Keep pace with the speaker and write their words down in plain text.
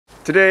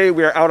Today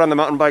we are out on the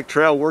mountain bike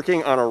trail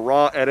working on a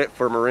raw edit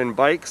for Marin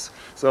bikes.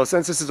 So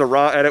since this is a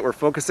raw edit, we're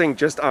focusing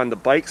just on the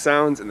bike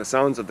sounds and the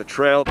sounds of the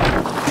trail.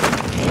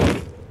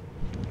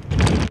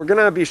 We're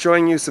gonna be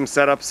showing you some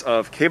setups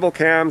of cable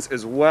cams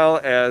as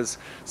well as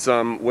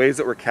some ways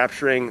that we're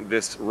capturing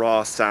this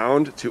raw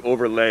sound to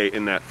overlay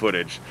in that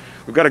footage.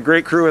 We've got a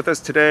great crew with us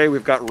today.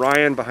 We've got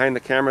Ryan behind the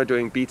camera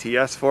doing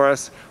BTS for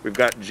us. We've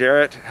got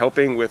Jarrett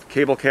helping with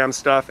cable cam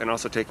stuff and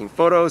also taking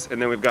photos.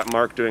 And then we've got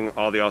Mark doing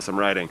all the awesome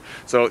riding.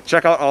 So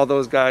check out all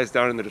those guys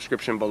down in the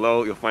description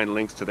below. You'll find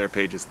links to their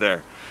pages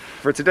there.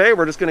 For today,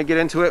 we're just gonna get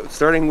into it,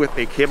 starting with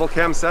a cable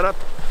cam setup.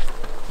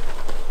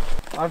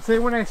 I'd say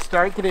when I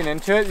start getting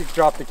into it, you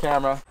drop the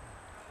camera.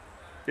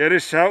 Yeah,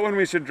 just shout when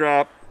we should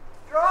drop.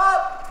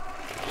 Drop!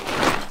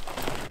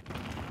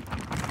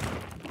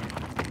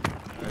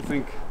 I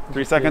think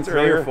 3 seconds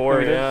earlier. 3 or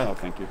 4, yeah. Oh,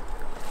 thank you.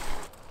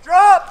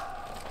 Drop!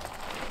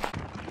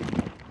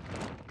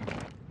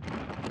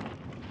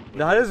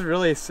 That is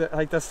really sick.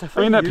 Like, that's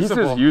definitely I mean, that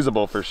usable. piece is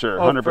usable for sure.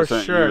 100% for sure.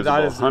 usable.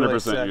 That is really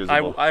 100% sick.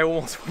 usable. I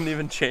almost wouldn't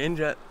even change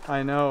it.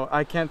 I know.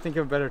 I can't think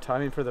of better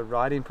timing for the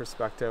riding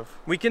perspective.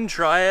 We can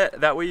try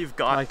it. That way you've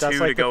got Like, two that's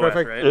to like the go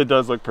perfect- with, right? It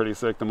does look pretty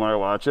sick the more I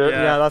watch it.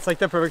 Yeah, that's like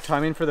the perfect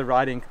timing for the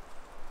riding.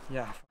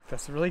 Yeah,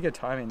 that's really good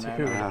timing, man.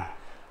 Dude. Yeah.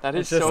 That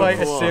is It's just so like,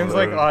 cool. it seems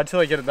like odd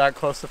till I get it that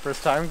close the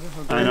first time.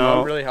 I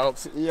know. It really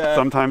helps. Yeah.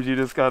 Sometimes you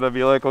just gotta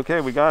be like,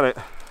 okay, we got it.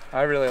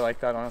 I really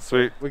like that,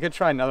 honestly. Sweet. We could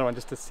try another one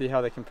just to see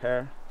how they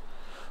compare.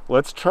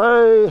 Let's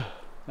try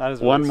That is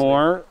one really sweet.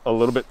 more, a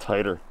little bit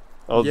tighter.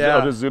 I'll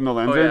just zoom the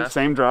lens in, yeah.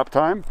 same drop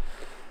time.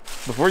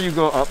 Before you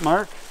go up,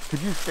 Mark, could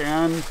you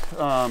stand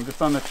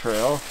just on the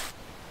trail?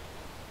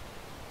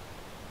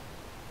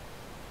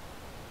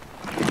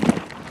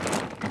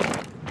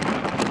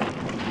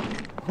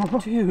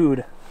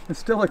 Dude, it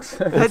still looks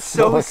sick. That's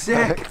so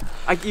sick.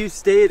 You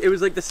stayed. It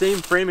was like the same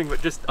framing,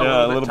 but just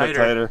a little bit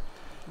tighter.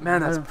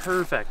 Man, that's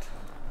perfect.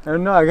 I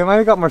don't know. I might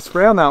have got more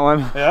spray on that one.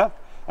 Yeah?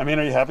 I mean,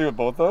 are you happy with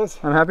both those?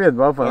 I'm happy with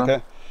both of them.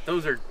 Okay.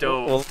 Those are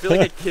dope. I feel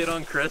like a kid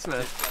on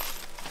Christmas.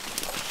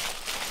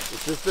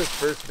 It's just this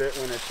first bit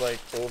when it's like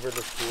over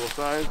the spool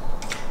size.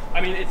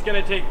 I mean, it's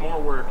gonna take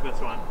more work, this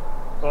one.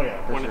 Oh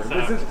yeah, for When sure. it's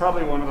This set is up.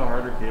 probably one of the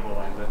harder cable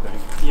lines, I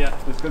think. Yeah.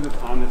 Just because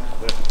it's on this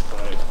cliff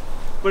side.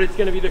 But it's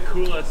gonna be the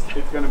coolest.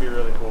 It's gonna be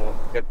really cool.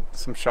 Get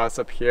some shots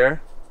up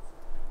here,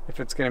 if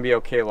it's gonna be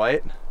okay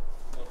light.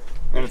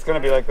 And it's gonna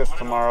be like this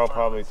tomorrow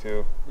probably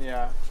too.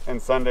 Yeah.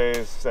 And Sunday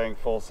is saying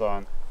full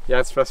sun. Yeah,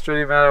 it's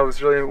frustrating, man. I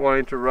was really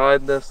wanting to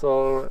ride this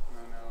all.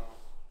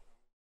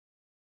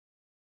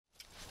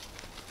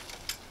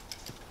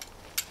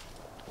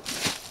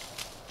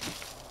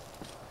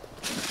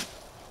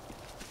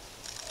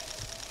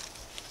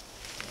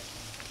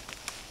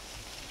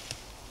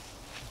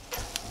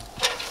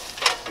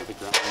 The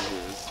ground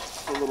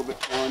is a little bit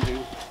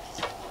challenging.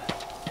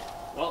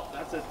 Well,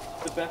 that's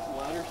the best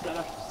ladder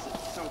setup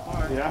so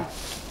far. Yeah.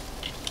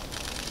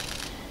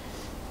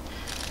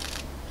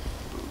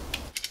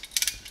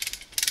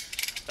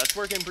 That's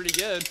working pretty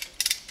good.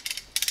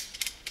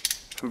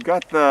 We've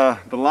got the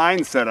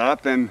line set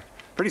up and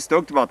pretty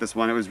stoked about this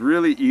one. It was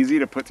really easy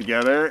to put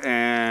together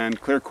and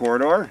clear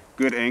corridor,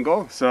 good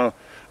angle. So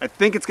I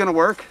think it's gonna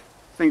work.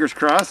 Fingers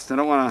crossed. I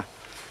don't wanna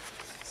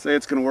say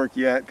it's gonna work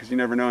yet because you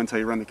never know until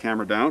you run the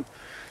camera down.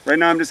 Right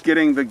now I'm just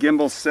getting the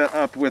gimbal set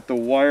up with the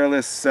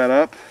wireless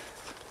setup.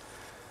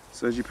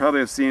 So as you probably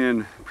have seen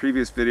in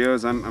previous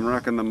videos, I'm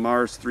rocking the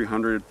Mars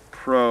 300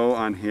 Pro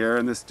on here,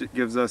 and this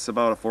gives us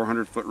about a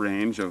 400-foot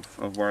range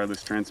of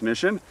wireless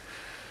transmission.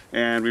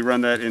 And we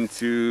run that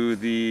into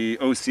the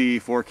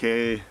Osee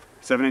 4K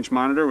 7-inch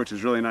monitor, which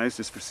is really nice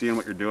just for seeing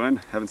what you're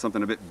doing, having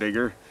something a bit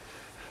bigger.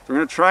 So we're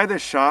gonna try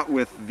this shot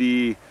with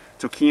the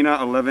Tokina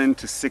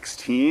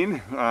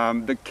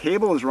 11-16. The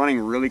cable is running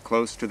really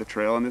close to the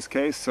trail in this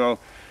case, so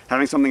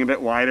having something a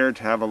bit wider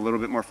to have a little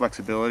bit more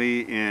flexibility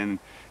in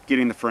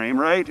getting the frame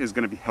right is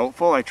gonna be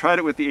helpful. I tried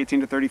it with the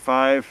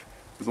 18-35. It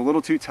was a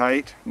little too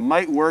tight.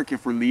 Might work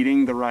if we're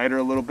leading the rider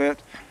a little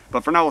bit,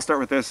 but for now we'll start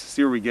with this,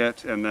 see where we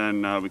get, and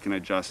then we can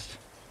adjust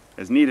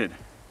as needed.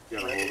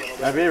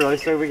 I'd be really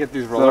sorry we get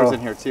these rollers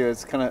in here too.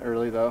 It's kind of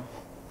early though.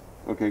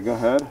 Okay, go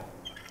ahead.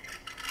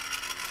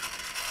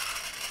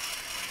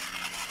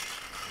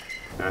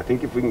 And I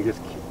think if we can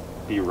just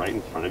be right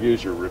in front of you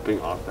as you're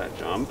ripping off that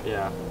jump,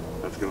 Yeah.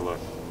 that's gonna look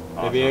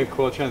awesome. Maybe a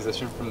cool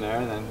transition from there,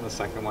 and then the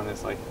second one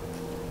is like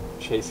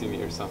chasing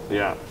me or something.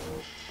 Yeah.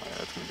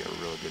 That's gonna get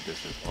a really good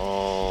distance.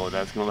 Oh,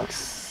 that's gonna look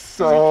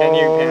so Can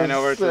you pan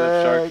over to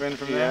the shark sick. fin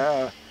from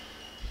there? Yeah.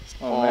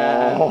 Oh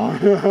man.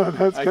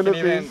 That's I gonna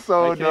can be even,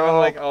 so I can dope. even,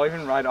 like, I'll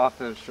even ride off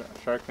the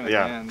shark fin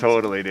Yeah, again.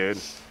 totally, dude.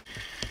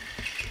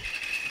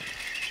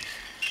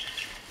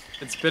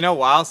 It's been a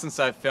while since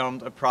I've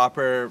filmed a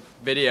proper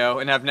video,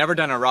 and I've never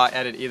done a raw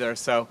edit either,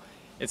 so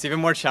it's even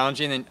more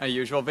challenging than a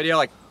usual video.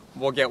 Like,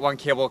 we'll get one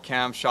cable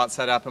cam shot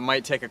set up. It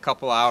might take a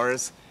couple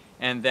hours,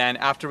 and then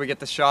after we get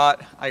the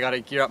shot, I gotta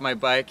gear up my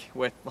bike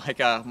with like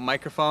a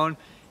microphone,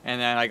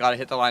 and then I gotta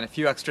hit the line a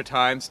few extra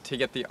times to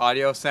get the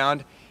audio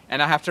sound,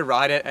 and I have to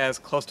ride it as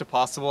close to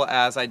possible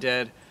as I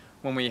did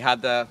when we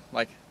had the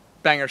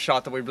banger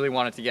shot that we really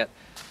wanted to get.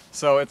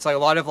 So it's like a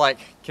lot of like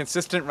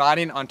consistent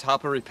riding on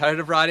top of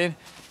repetitive riding.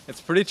 It's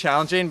pretty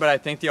challenging, but I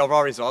think the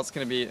overall result's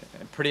going to be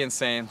pretty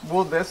insane.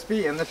 Will this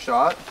be in the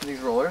shot, these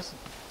rollers?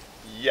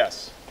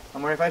 Yes.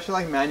 I'm wondering if I should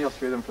like manual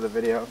through them for the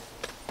video.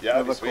 Yeah,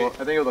 that'd be sweet. Cool. I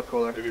think it'll look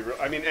cooler.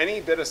 I mean,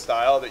 any bit of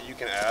style that you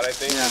can add, I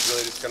think, is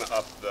really just going to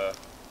up the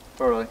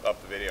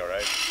video,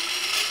 right?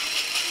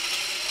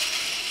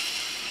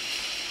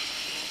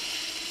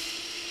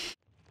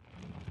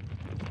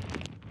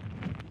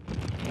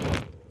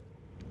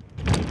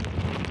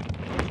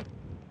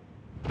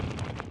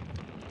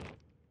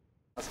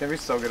 That's gonna be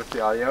so good for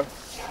the audio.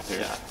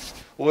 Yeah.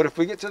 Well, if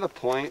we get to the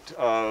point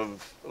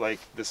of like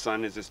the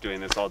sun is just doing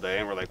this all day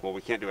and we're like, well,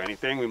 we can't do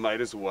anything, we might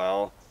as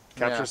well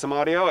capture some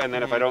audio, and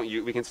then if I don't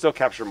use, we can still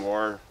capture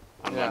more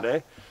on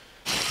Monday.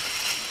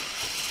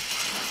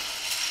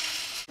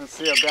 Let's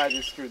see how bad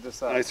you screwed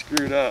this up. I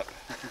screwed up.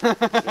 I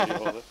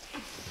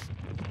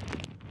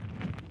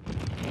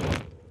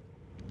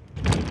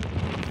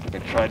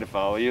tried to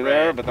follow you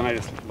there, but then I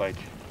just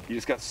you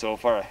just got so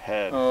far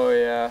ahead. Oh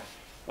yeah.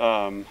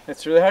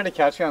 It's really hard to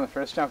catch you on the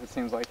first jump, it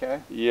seems like, eh?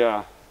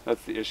 Yeah,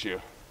 that's the issue.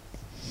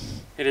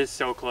 It is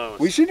so close.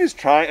 We should just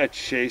try a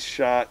chase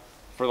shot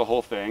for the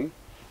whole thing.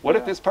 What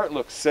if this part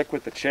looks sick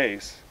with the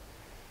chase?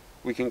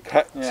 We can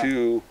cut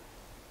to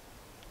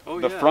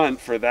the front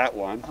for that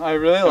one. I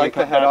really like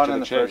the head-on in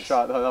the first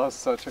shot, though. That was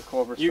such a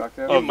cool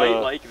perspective. You might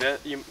like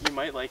that. You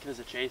might like it as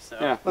a chase, though.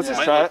 Yeah, let's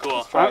just try it.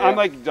 Cool. I'm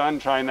like done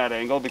trying that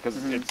angle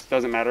because it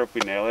doesn't matter if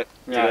we nail it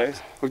today.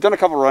 We've done a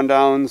couple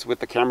rundowns with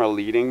the camera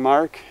leading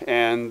Mark,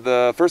 and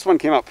the first one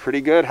came out pretty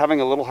good,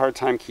 having a little hard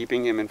time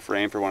keeping him in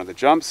frame for one of the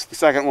jumps. The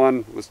second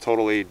one was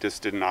totally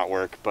just did not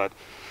work, but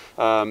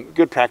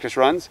good practice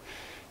runs.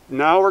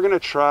 Now we're going to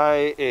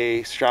try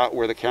a shot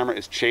where the camera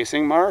is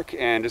chasing Mark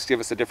and just give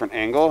us a different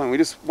angle. And we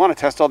just want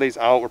to test all these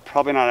out. We're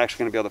probably not actually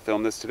going to be able to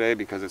film this today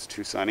because it's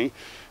too sunny.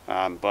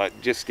 But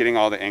just getting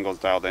all the angles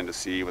dialed in to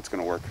see what's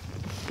going to work.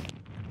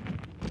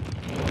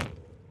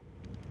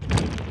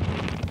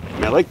 I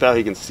mean, I like that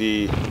you can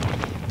see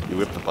you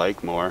whip the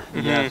bike more.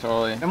 Yeah,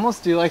 totally. I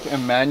almost do like a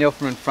manual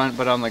from in front,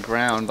 but on the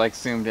ground, like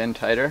zoomed in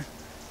tighter.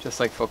 Just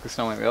like focused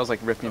on my wheels, like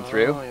ripping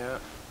through. Yeah.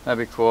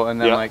 That'd be cool.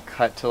 And then like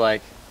cut to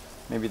like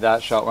maybe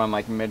that shot where I'm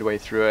like midway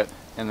through it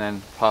and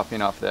then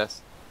popping off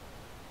this.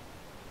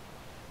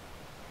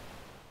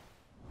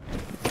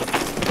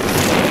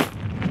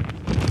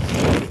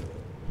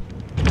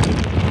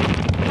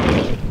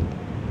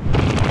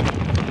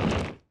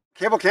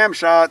 Cable cam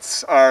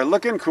shots are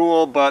looking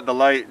cool, but the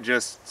light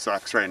just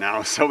sucks right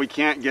now, so we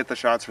can't get the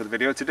shots for the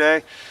video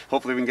today.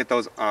 Hopefully we can get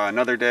those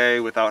another day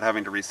without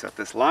having to reset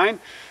this line.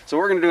 So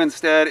what we're going to do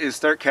instead is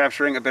start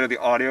capturing a bit of the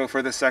audio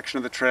for this section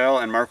of the trail,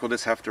 and Mark will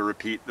just have to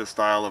repeat the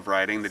style of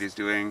riding that he's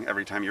doing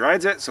every time he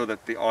rides it so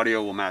that the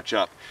audio will match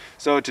up.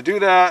 So to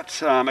do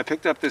that, I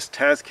picked up this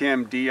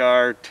Tascam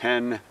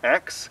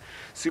DR10X,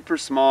 super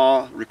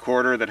small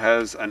recorder that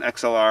has an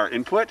XLR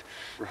input.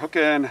 We're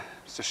hooking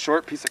just a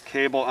short piece of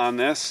cable on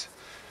this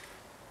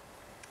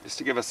just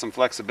to give us some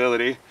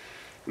flexibility.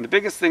 And the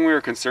biggest thing we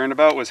were concerned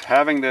about was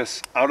having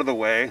this out of the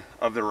way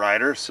of the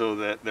rider so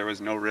that there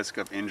was no risk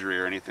of injury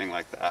or anything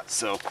like that.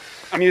 So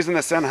I'm using the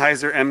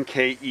Sennheiser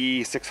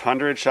MKE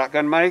 600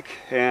 shotgun mic,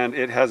 and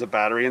it has a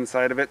battery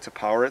inside of it to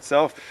power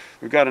itself.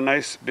 We've got a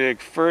nice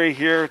big furry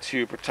here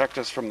to protect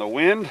us from the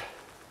wind,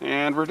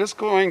 and we're just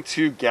going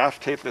to gaff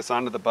tape this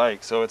onto the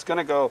bike. So it's going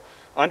to go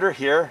under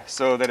here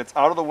so that it's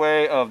out of the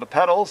way of the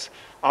pedals,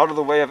 out of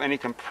the way of any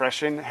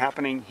compression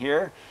happening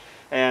here.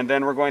 And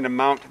then we're going to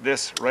mount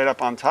this right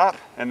up on top,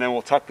 and then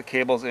we'll tuck the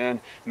cables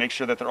in, make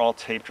sure that they're all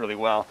taped really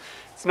well.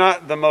 It's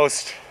not the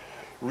most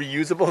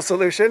reusable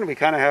solution. We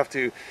kind of have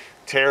to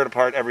tear it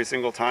apart every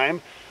single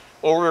time.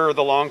 Over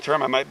the long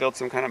term, I might build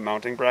some kind of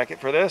mounting bracket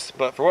for this,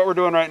 but for what we're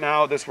doing right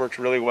now, this works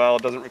really well.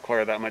 It doesn't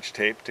require that much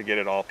tape to get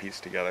it all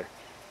pieced together.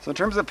 So in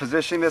terms of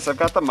positioning this, I've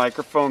got the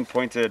microphone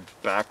pointed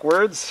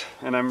backwards,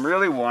 and I'm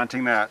really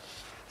wanting that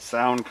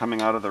sound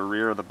coming out of the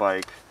rear of the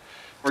bike.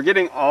 We're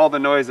getting all the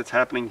noise that's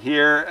happening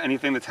here,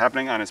 anything that's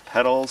happening on his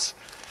pedals,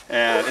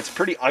 and it's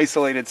pretty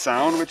isolated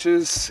sound, which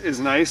is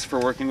nice for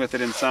working with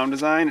it in sound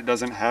design. It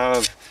doesn't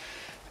have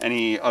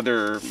any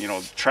other,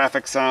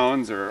 traffic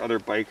sounds or other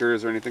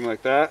bikers or anything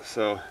like that,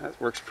 so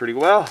that works pretty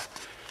well.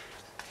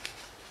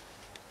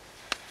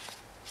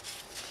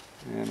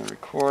 And the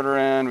recorder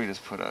end we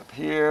just put up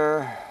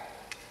here.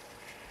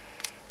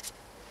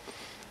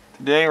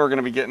 Today we're going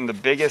to be getting the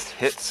biggest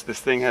hits this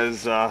thing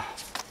has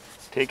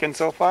taken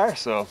so far,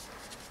 so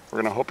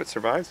we're going to hope it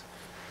survives.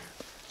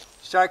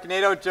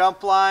 Sharknado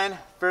jump line,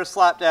 first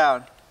lap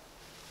down.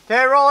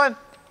 Okay, rolling.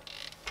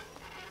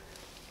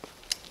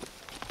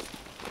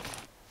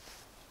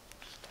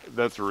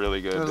 That's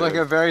really good. It was like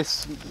a very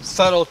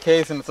subtle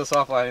case, and it's a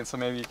soft lining, so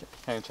maybe you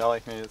can't tell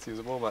like maybe it's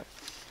usable, but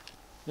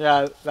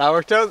yeah, that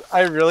worked out.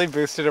 I really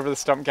boosted over the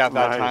stump gap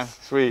that time.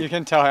 Sweet. You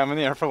can tell I'm in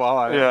the air for a while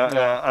on it.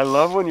 Yeah. I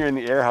love when you're in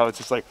the air how it's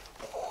just like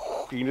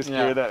you can just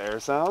hear that air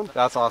sound.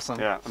 That's awesome.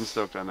 Yeah, I'm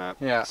stoked on that.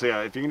 Yeah. So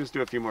yeah, if you can just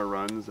do a few more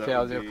runs, that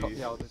would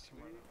be... I'll do